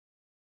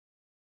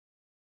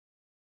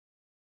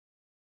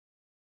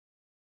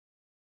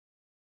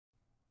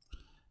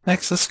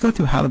Next, let's go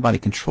through how the body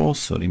controls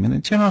sodium. In a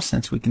general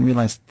sense, we can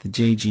realize that the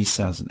JG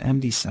cells and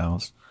MD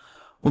cells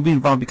will be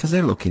involved because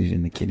they're located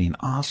in the kidney and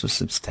also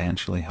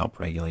substantially help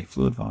regulate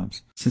fluid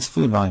volumes. Since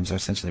fluid volumes are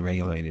essentially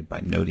regulated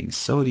by noting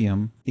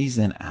sodium, these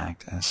then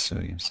act as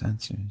sodium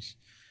sensors.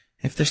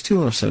 If there's too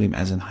little sodium,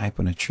 as in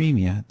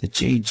hyponatremia, the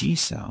JG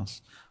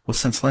cells will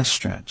sense less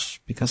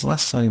stretch, because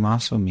less sodium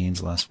also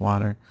means less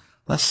water.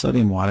 Less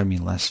sodium water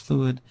means less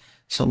fluid,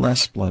 so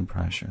less blood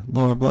pressure.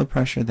 Lower blood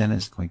pressure then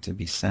is going to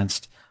be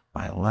sensed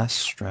by less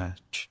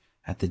stretch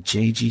at the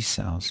JG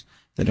cells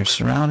that are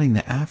surrounding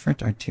the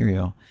afferent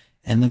arteriole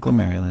and the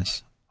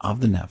glomerulus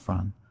of the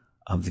nephron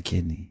of the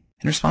kidney.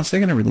 In response, they're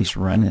going to release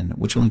renin,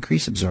 which will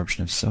increase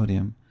absorption of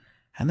sodium,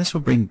 and this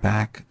will bring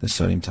back the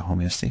sodium to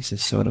homeostasis,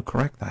 so it'll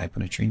correct the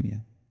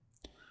hyponatremia.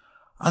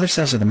 Other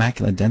cells are the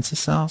macula densa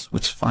cells,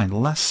 which find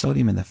less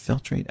sodium in the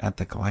filtrate at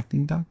the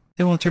collecting duct.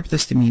 They will interpret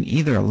this to mean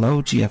either a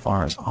low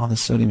GFR, as all the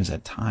sodium has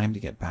had time to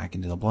get back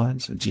into the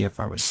blood, so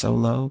GFR was so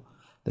low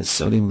that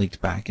sodium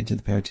leaked back into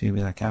the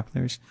peritubular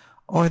capillaries,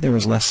 or there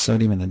was less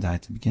sodium in the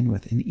diet to begin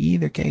with. In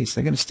either case,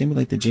 they're going to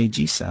stimulate the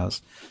JG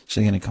cells, so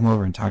they're going to come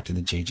over and talk to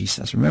the JG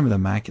cells. Remember, the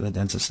macula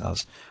densa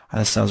cells are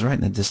the cells right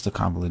in the distal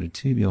convoluted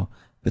tubule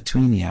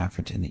between the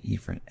afferent and the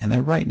efferent, and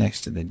they're right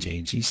next to the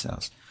JG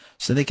cells,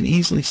 so they can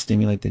easily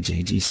stimulate the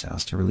JG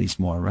cells to release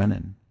more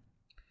renin.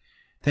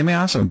 They may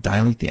also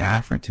dilate the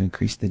afferent to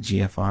increase the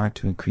GFR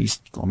to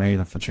increase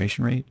glomerular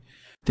filtration rate.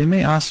 They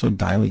may also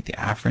dilate the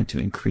afferent to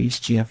increase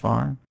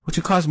GFR, which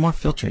will cause more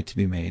filtrate to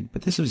be made,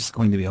 but this is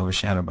going to be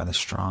overshadowed by the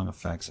strong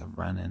effects of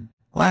renin.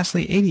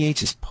 Lastly,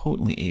 ADH is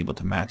potently able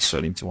to match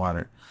sodium to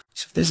water,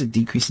 so if there's a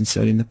decrease in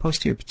sodium, the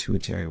posterior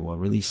pituitary will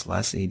release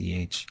less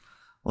ADH,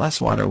 less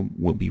water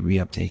will be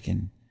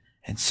reuptaken,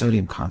 and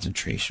sodium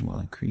concentration will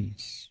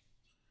increase.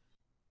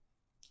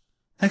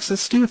 Next,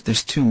 let's do if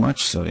there's too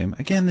much sodium.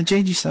 Again, the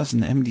JG cells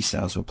and the MD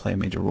cells will play a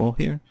major role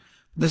here,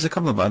 but there's a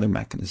couple of other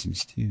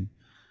mechanisms too.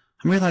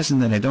 I'm realizing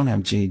that I don't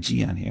have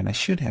JG on here, and I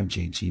should have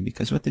JG,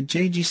 because what the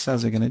JG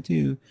cells are going to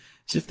do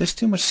is if there's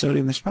too much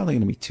sodium, there's probably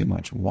going to be too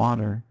much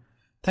water.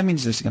 That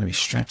means there's going to be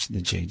stretch in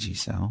the JG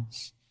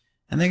cells,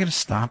 and they're going to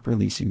stop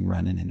releasing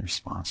renin in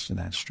response to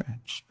that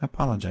stretch. I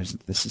apologize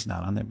if this is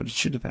not on there, but it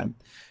should have had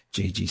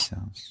JG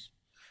cells.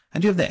 I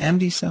do have the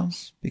MD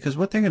cells, because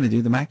what they're going to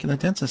do, the macula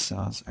densa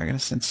cells, are going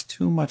to sense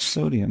too much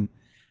sodium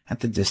at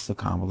the distal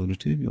convoluted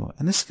tubule,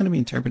 and this is going to be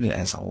interpreted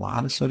as a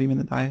lot of sodium in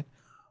the diet,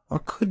 or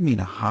could mean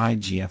a high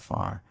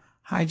GFR.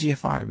 High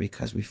GFR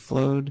because the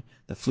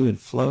fluid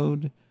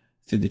flowed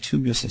through the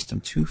tubule system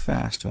too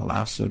fast to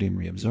allow sodium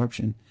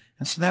reabsorption,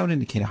 and so that would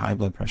indicate a high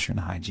blood pressure and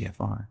a high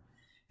GFR.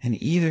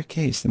 In either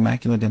case, the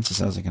macula densa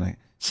cells are going to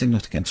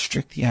signal to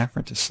constrict the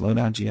afferent to slow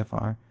down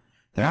GFR.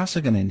 They're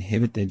also going to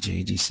inhibit the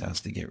JG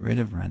cells to get rid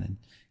of renin,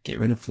 get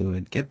rid of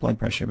fluid, get blood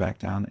pressure back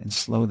down, and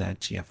slow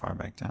that GFR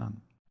back down.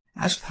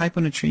 As with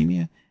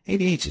hyponatremia,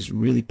 ADH is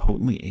really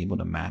potently able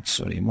to match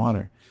sodium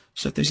water.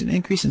 So if there's an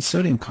increase in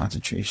sodium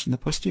concentration, the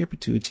posterior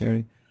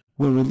pituitary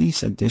will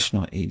release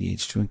additional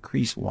ADH to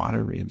increase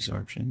water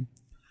reabsorption.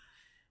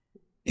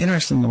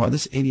 Interestingly, while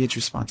this ADH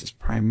response is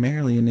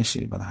primarily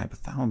initiated by the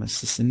hypothalamus,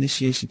 this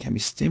initiation can be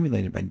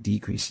stimulated by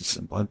decreases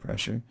in blood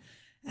pressure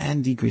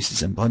and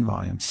decreases in blood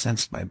volume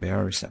sensed by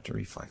baroreceptor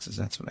reflexes.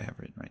 That's what I have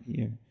written right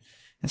here.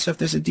 And so if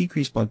there's a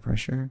decreased blood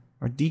pressure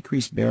or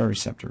decreased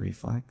baroreceptor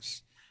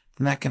reflex,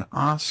 then that can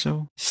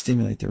also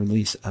stimulate the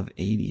release of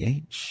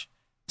ADH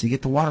to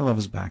get the water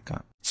levels back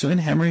up. So in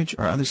hemorrhage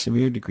or other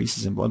severe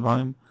decreases in blood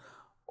volume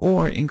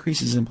or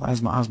increases in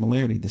plasma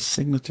osmolarity, the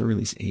signal to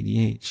release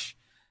ADH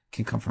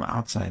can come from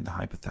outside the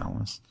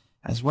hypothalamus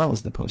as well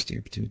as the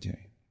posterior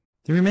pituitary.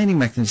 The remaining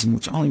mechanism,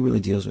 which only really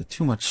deals with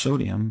too much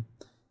sodium,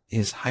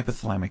 is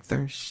hypothalamic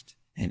thirst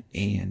and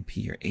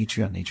ANP, or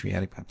atrial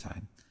natriuretic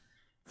peptide.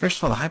 First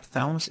of all, the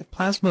hypothalamus, if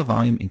plasma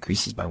volume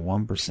increases by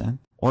 1%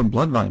 or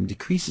blood volume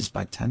decreases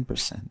by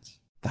 10%,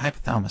 the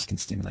hypothalamus can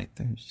stimulate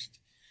thirst.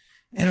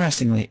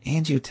 Interestingly,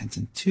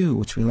 angiotensin II,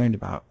 which we learned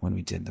about when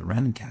we did the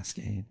renin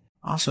cascade,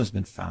 also has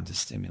been found to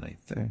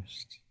stimulate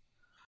thirst.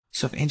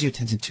 So if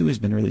angiotensin II has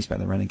been released by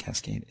the renin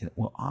cascade, it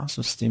will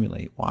also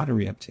stimulate water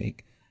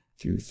reuptake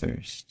through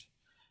thirst.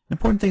 An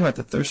important thing about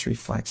the thirst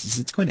reflex is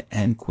it's going to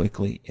end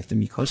quickly if the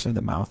mucosa of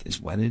the mouth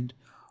is wetted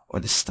or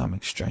the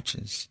stomach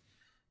stretches.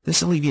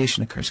 This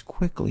alleviation occurs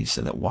quickly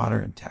so that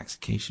water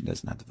intoxication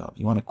does not develop.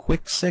 You want a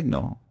quick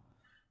signal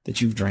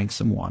that you've drank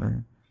some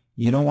water.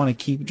 You don't want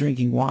to keep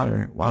drinking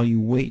water while you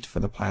wait for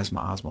the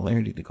plasma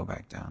osmolarity to go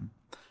back down.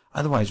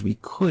 Otherwise, we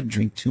could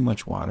drink too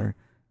much water,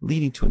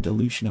 leading to a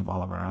dilution of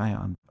all of our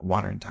ion,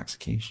 water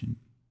intoxication.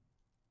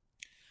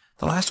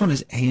 The last one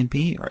is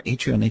ANP, or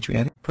atrial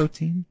natriuretic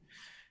protein.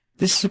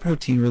 This is a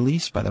protein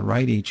released by the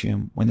right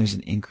atrium when there's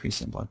an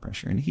increase in blood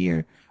pressure. And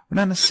here, we're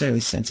not necessarily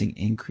sensing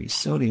increased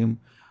sodium,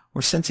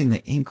 we're sensing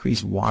the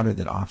increased water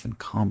that often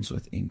comes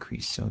with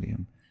increased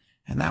sodium.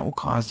 And that will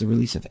cause the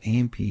release of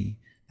ANP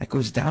that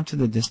goes down to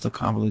the distal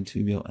convoluted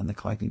tubule and the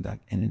collecting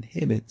duct and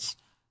inhibits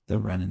the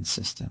renin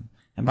system.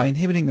 And by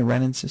inhibiting the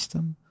renin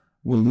system,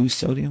 we'll lose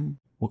sodium,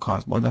 we'll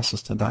cause blood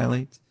vessels to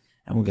dilate,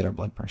 and we'll get our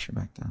blood pressure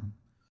back down.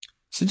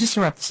 So just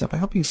to wrap this up, I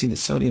hope you can see that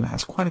sodium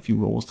has quite a few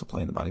roles to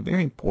play in the body,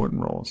 very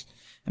important roles.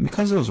 And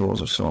because those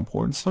roles are so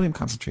important, sodium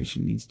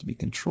concentration needs to be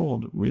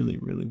controlled really,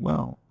 really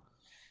well.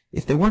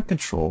 If they weren't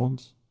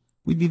controlled,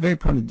 we'd be very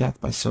prone to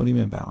death by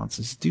sodium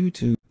imbalances due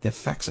to the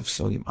effects of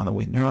sodium on the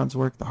way neurons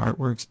work, the heart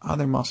works,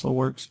 other muscle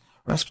works,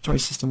 respiratory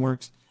system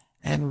works,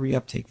 and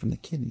reuptake from the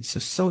kidneys. So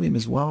sodium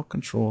is well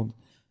controlled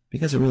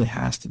because it really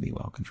has to be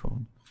well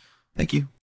controlled. Thank you.